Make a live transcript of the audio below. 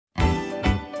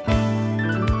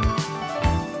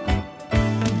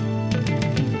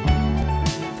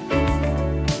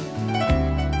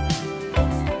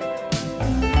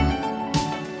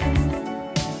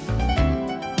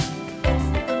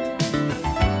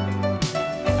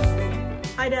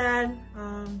Hi, Dad.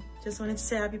 Just wanted to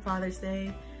say Happy Father's Day.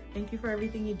 Thank you for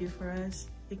everything you do for us.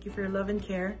 Thank you for your love and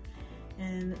care.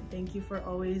 And thank you for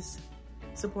always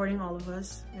supporting all of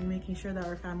us and making sure that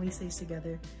our family stays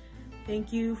together. Thank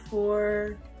you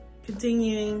for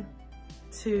continuing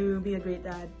to be a great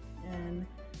dad. And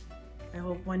I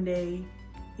hope one day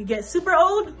you get super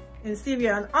old and still be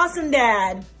an awesome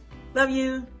dad. Love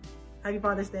you. Happy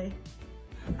Father's Day.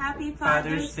 Happy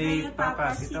Father's Day,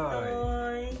 Papa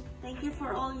Sitoy. Thank you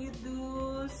for all you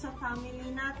do sa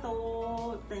family na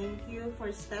to. Thank you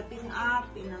for stepping up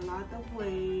in a lot of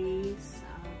ways.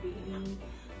 Being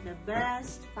the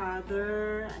best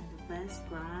father and the best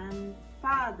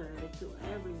grandfather to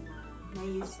everyone.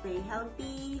 May you stay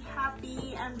healthy,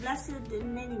 happy, and blessed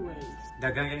in many ways.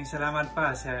 Daghang kayong salamat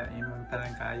pa sa imong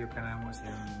tanang kaayo ka na mo, sa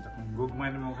imong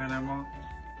gugman mo ka na mo.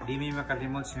 Di mi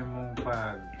makalimot sa imong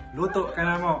pagluto ka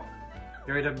na mo.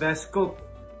 You're the best cook.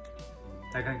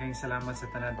 Daghang kayong salamat sa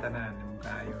tanan-tanan imong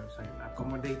kaayo. Sa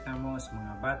accommodate na mo sa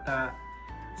mga bata.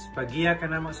 Sa pag-iya ka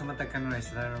na mo sa matag kanunay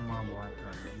sa tanan ng mga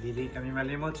buhaton. Dili kami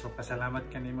malimot, so pasalamat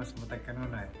ka nimo sa matag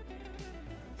kanunay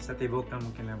sa tibok na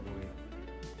mong kinabuhi.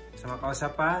 Sa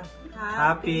makausap pa,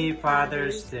 Happy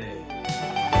Father's Day!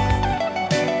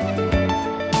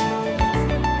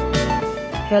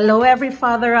 Hello every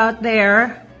father out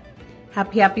there.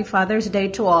 Happy Father's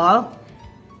Day to all.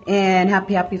 And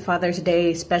happy Father's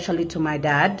Day especially to my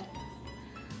dad.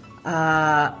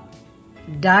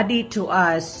 Daddy to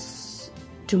us,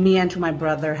 to me and to my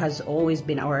brother, has always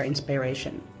been our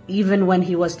inspiration. Even when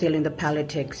he was still in the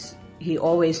politics, he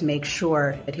always makes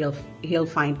sure that he'll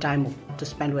find time to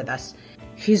spend with us.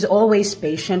 He's always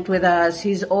patient with us.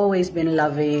 He's always been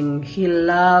loving. He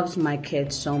loves my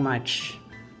kids so much.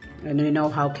 And you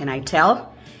know, how can I tell?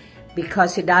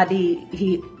 Because si Daddy,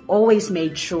 he always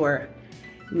made sure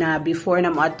na before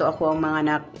na maato ako ang mga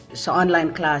anak sa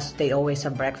online class, they always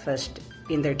have breakfast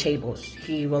in their tables.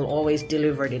 He will always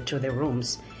deliver it to their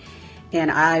rooms.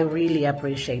 And I really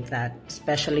appreciate that,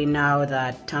 especially now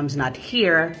that Tom's not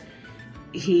here.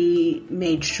 He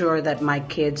made sure that my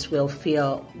kids will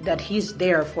feel that he's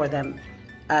there for them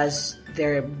as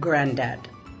their granddad.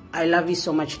 I love you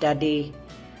so much, Daddy.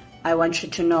 I want you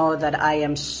to know that I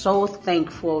am so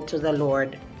thankful to the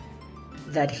Lord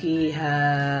that He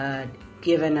had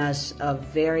given us a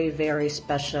very, very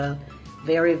special,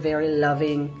 very, very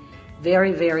loving,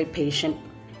 very, very patient,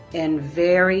 and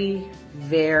very,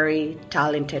 very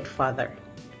talented father.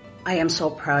 I am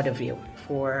so proud of you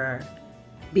for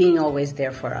being always there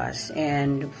for us,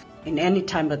 and in any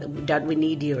time that we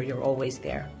need you, you're always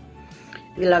there.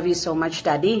 We love you so much,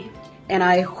 Daddy, and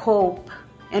I hope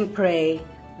and pray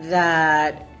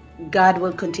that God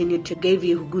will continue to give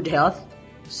you good health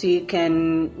so we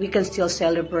can still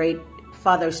celebrate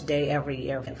Father's Day every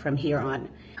year from here on.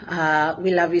 We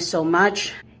love you so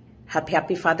much.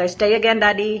 Happy Father's Day again,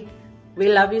 Daddy. We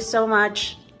love you so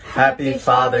much. Happy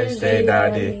Father's Day,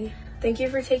 Daddy. Thank you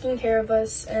for taking care of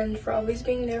us and for always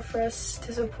being there for us,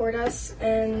 to support us,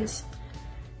 and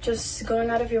just going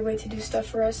out of your way to do stuff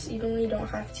for us even when you don't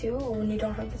have to or when you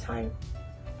don't have the time.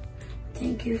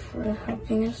 Thank you for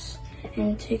helping us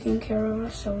and taking care of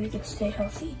us so we could stay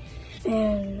healthy.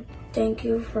 And thank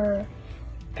you for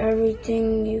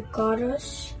everything you got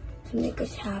us to make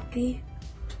us happy.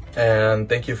 And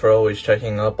thank you for always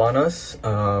checking up on us,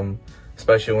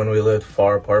 especially when we lived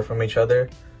far apart from each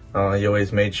other. You always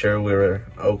made sure we were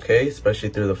okay, especially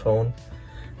through the phone.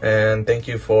 And thank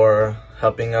you for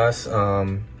helping us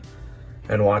and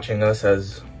watching us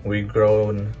as we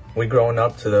grown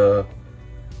up to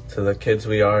the kids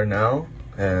we are now.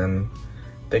 And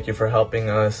thank you for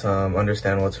helping us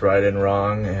understand what's right and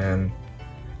wrong, and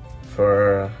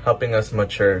for helping us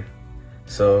mature.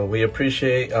 So we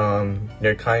appreciate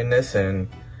your kindness and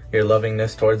your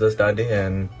lovingness towards us, Daddy,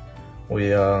 and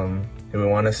we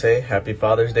want to say Happy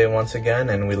Father's Day once again,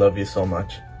 and we love you so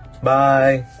much.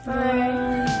 Bye. Bye.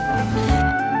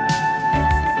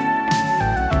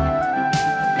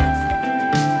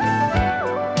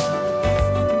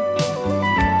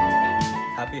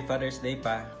 Happy Father's Day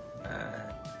pa.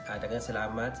 Daghang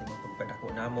salamat sa imong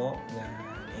pagpadako namo nga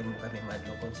imo kami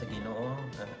madlokon sa Ginoo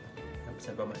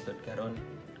sa pamatud karon.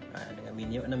 Nga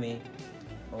minyo nami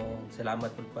o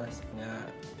salamat pud pas nga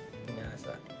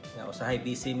usahay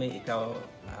busy may ikaw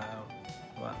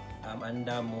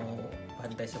anda mo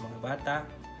pantay sa mga bata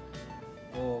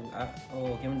o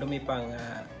himdumi pang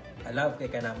love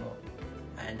kay kanamo,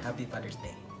 and Happy Father's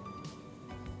Day.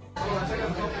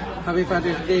 Happy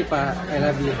Father's Day pa. I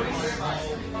love you.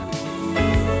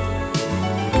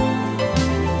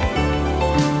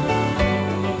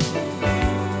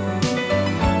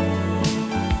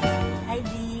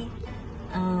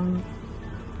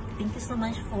 so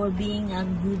much for being a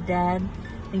good dad.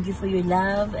 Thank you for your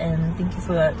love and thank you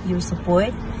for your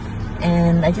support.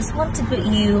 And I just want to greet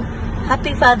you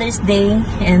Happy Father's Day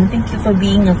and thank you for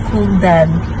being a cool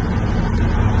dad.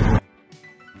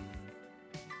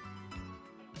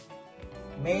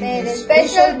 May the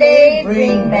special day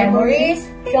bring memories,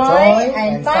 joy,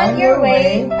 and fun your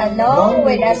way, along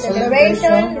with a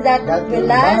celebration that will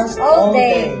last all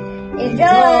day.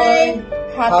 Enjoy!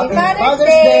 Happy Father's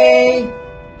Day!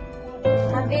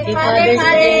 Happy Father's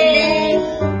Day!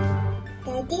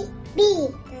 Daddy B,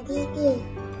 Daddy B,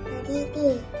 Daddy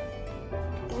B,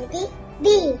 Daddy B.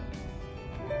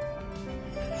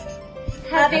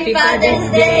 Happy Father's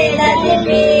Day, Daddy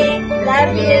B!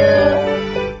 Love you!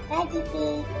 Daddy B,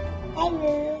 love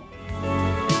you.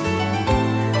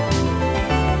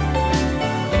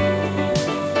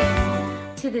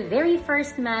 To the very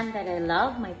first man that I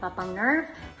love, my Papang Nerve,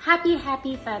 happy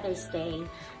Father's Day.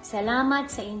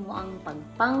 Salamat sa imo ang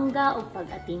pagpangga o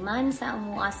pag-atiman sa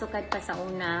amo asukad pa sa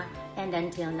una and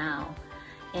until now.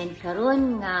 And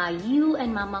karon nga you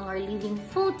and Mamang are living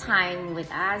full time with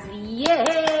us.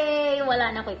 Yay!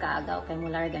 Wala na ko'y kaagaw kay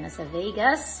mularga na sa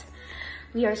Vegas.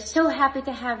 We are so happy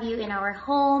to have you in our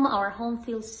home. Our home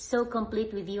feels so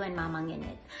complete with you and Mamang in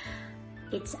it.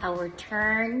 It's our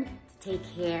turn to take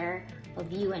care of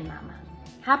you and Mama.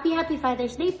 Happy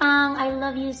Father's Day, Pang! I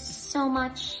love you so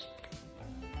much.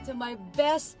 To my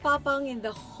best Papang in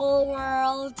the whole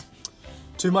world.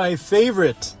 To my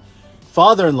favorite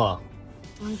father-in-law.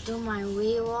 And to my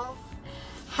Weewolf.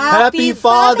 Happy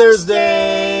Father's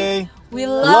Day! We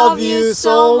love you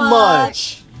so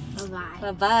much.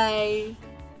 Bye-bye. Bye-bye.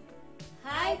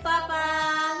 Hi, Papa!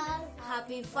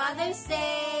 Happy Father's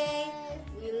Day!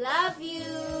 We love you!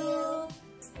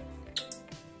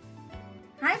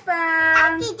 Hi,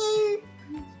 Pang!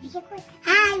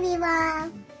 Hi, Viva.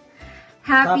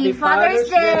 Happy Father's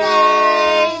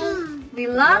Day! We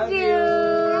love you!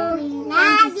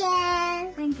 Love you.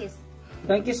 Thank you.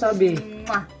 Thank you, Sabi.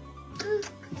 Mwah.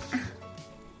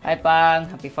 Hi, Pang.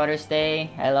 Happy Father's Day.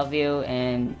 I love you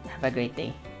and have a great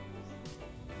day.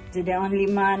 To the only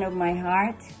man of my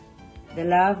heart, the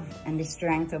love and the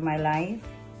strength of my life,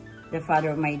 the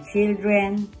father of my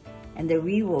children, and the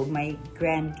weewolf of my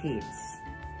grandkids.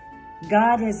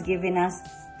 God has given us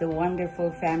the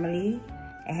wonderful family,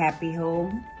 a happy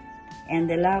home, and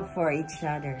the love for each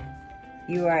other.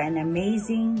 You are an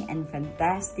amazing and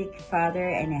fantastic father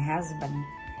and a husband.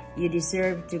 You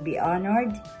deserve to be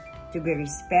honored, to be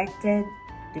respected,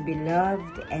 to be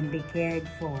loved, and be cared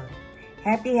for.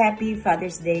 Happy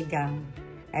Father's Day, gang.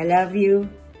 I love you.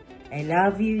 I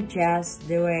love you just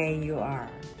the way you are.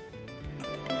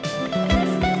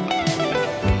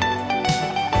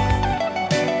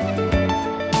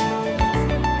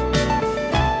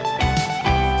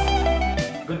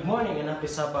 Good morning and happy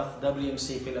Sabbath,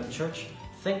 WMC Fil-Am Church.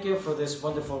 Thank you for this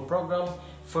wonderful program,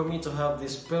 for me to have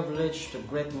this privilege to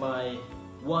greet my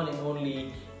one and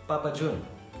only Papa Jun.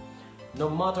 No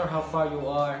matter how far you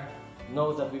are,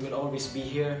 know that we will always be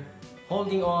here,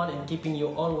 holding on and keeping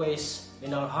you always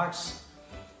in our hearts.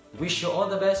 Wish you all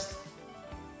the best,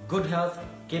 good health,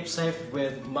 keep safe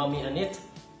with Mommy Anit,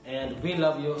 and we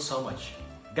love you so much.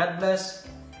 God bless,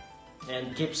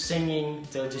 and keep singing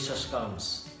till Jesus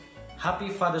comes. Happy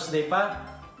Father's Day, Pa,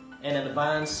 and in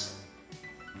advance,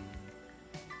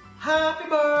 happy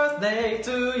birthday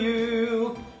to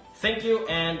you. Thank you,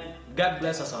 and God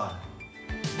bless us all.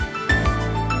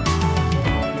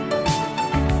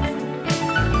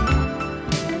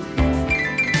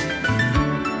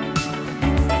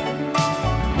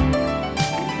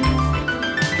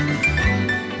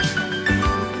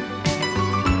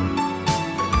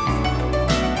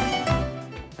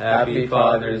 Happy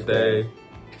Father's Day.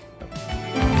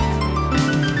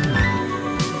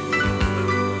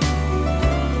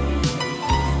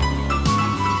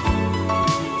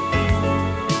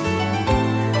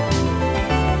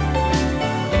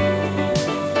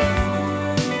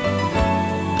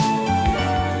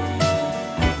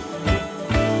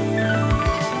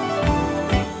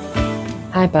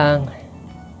 Hi, Pang.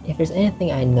 If there's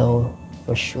anything I know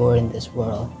for sure in this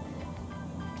world,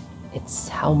 it's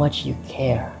how much you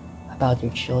care about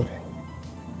your children,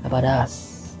 about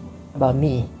us, about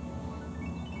me.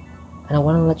 And I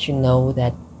want to let you know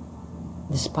that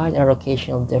despite our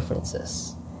occasional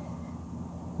differences,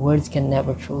 words can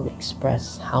never truly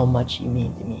express how much you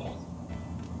mean to me.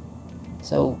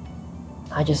 So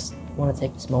I just want to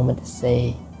take this moment to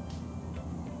say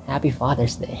Happy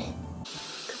Father's Day.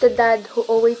 To the dad who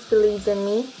always believes in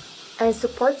me and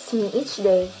supports me each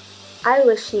day, I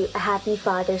wish you a happy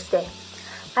Father's Day.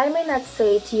 I may not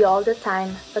say it to you all the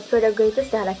time, but you're the greatest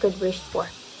dad I could wish for.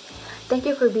 Thank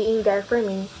you for being there for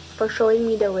me, for showing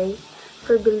me the way,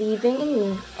 for believing in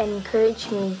me and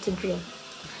encouraging me to dream,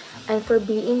 and for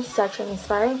being such an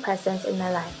inspiring presence in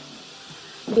my life.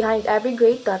 Behind every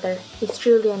great daughter is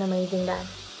truly an amazing dad.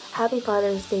 Happy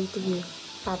Father's Day to you,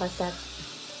 Papa Seth.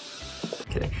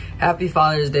 Okay. Happy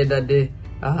Father's Day, Daddy.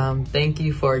 Thank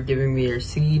you for giving me your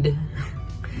seed,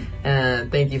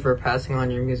 and thank you for passing on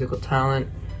your musical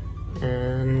talent.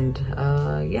 And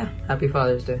yeah, happy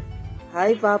Father's Day.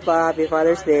 Hi, Papa. Happy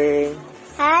Father's Day.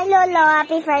 Hi, Lolo.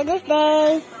 Happy Father's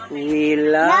Day. We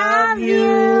love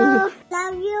you.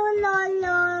 Love you,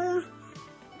 Lolo.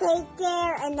 Take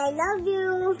care, and I love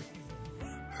you.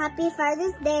 Happy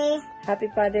Father's Day. Happy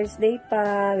Father's Day,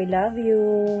 Pa. We love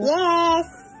you.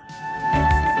 Yes.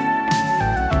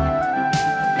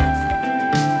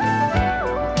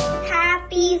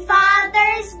 Happy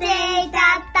Father's Day,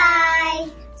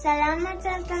 Tatay. Salamat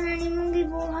sa tanan nimong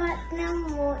gibuhat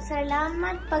namo.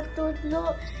 Salamat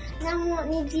pagtudlo namo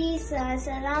ni Jesus.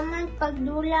 Salamat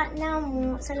pagdula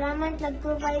namo. Salamat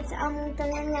nag-provide sa among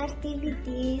tanan nga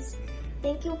activities.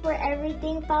 Thank you for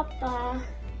everything, Papa.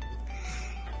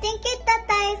 Thank you,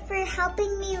 Tatay, for helping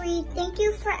me read. Thank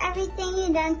you for everything you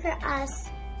done for us.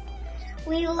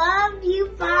 We love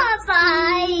you, Papa.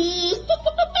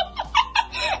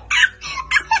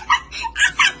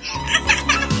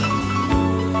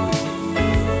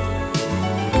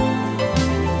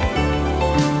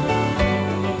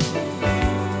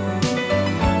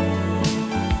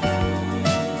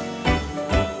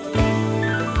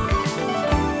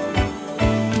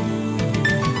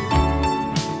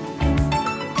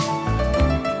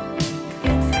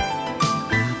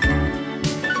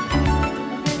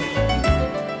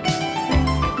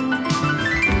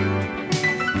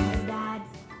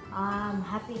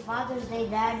 Happy Father's Day,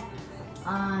 Dad.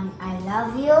 I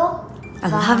love you.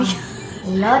 I love you.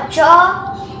 Locho,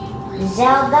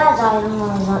 Zelda,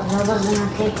 Zelda's gonna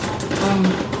take, and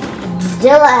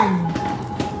Dylan,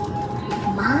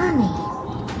 Mommy.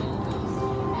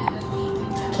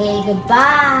 Okay,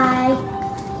 goodbye.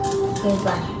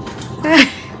 Goodbye.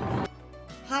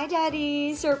 Hi,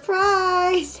 Daddy.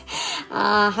 Surprise.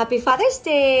 Happy Father's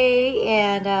Day.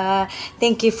 And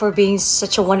thank you for being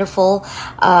such a wonderful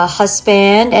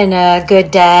husband and a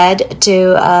good dad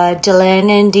to Dylan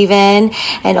and Devin.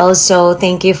 And also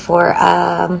thank you for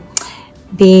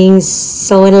being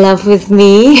so in love with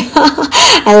me.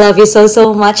 I love you so,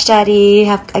 so much, Daddy.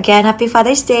 Again, Happy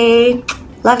Father's Day.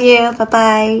 Love you.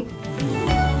 Bye-bye.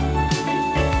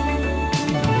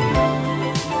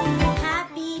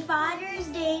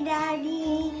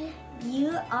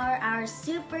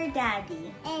 Super daddy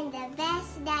and the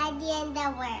best daddy in the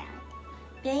world.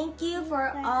 Thank you for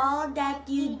all that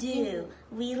you do.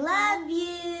 We love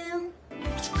you.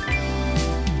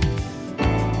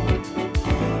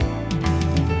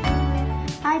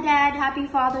 Hi, Dad. Happy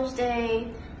Father's Day.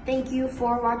 Thank you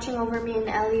for watching over me and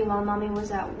Ellie while Mommy was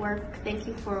at work. Thank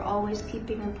you for always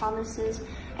keeping your promises.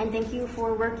 And thank you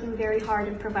for working very hard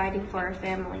and providing for our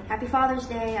family. Happy Father's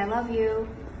Day. I love you.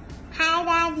 Hi,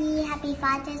 Daddy. Happy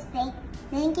Father's Day.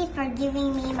 Thank you for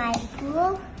giving me my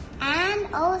school and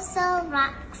also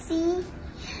Roxy.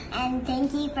 And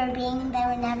thank you for being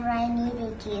there whenever I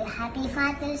needed you. Happy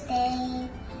Father's Day.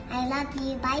 I love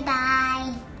you.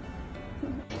 Bye-bye.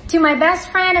 To my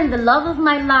best friend and the love of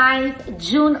my life,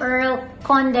 June Earl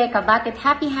Conde Kabatit,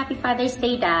 happy Father's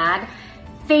Day, Dad.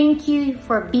 Thank you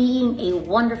for being a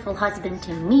wonderful husband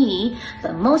to me,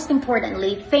 but most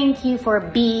importantly, thank you for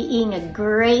being a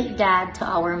great dad to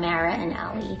our Mara and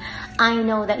Ali. I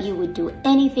know that you would do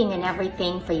anything and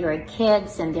everything for your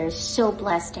kids, and they're so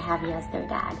blessed to have you as their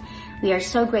dad. We are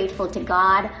so grateful to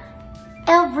God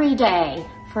every day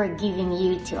for giving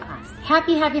you to us.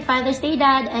 Happy Father's Day,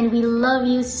 Dad, and we love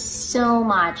you so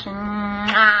much.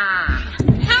 Happy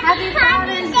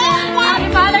Father's Day! Happy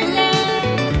Father's Day!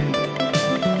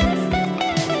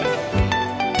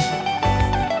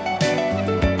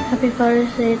 Happy Father's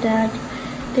Day, Dad.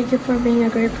 Thank you for being a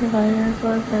great provider for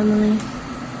our family.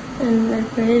 And I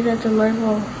pray that the Lord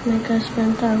will make us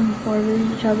spend time more with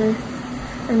each other.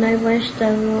 And I wish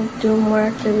that we'll do more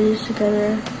activities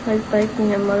together, like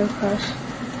biking and motocross.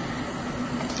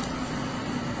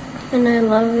 And I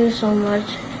love you so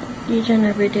much, each and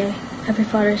every day. Happy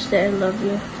Father's Day, I love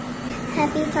you.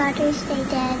 Happy Father's Day,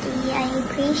 Daddy. I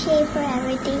appreciate for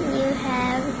everything you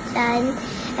have done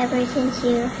ever since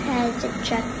you had the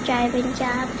truck driving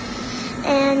job.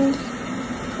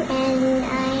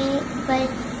 But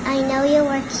I know you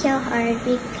work so hard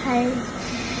because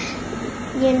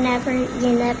you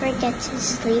never get to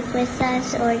sleep with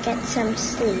us or get some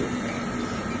sleep.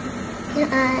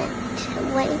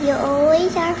 You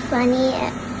always are funny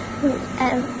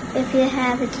if you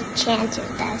have the chance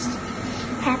with us.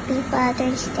 Happy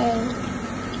Father's Day.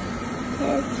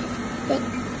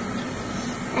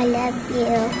 I love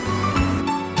you.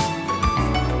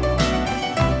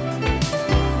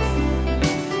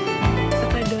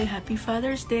 Papa Doy, Happy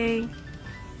Father's Day.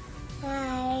 Hi,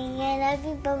 I love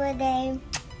you, Papa Day.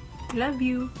 Love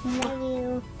you. Love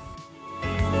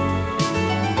you.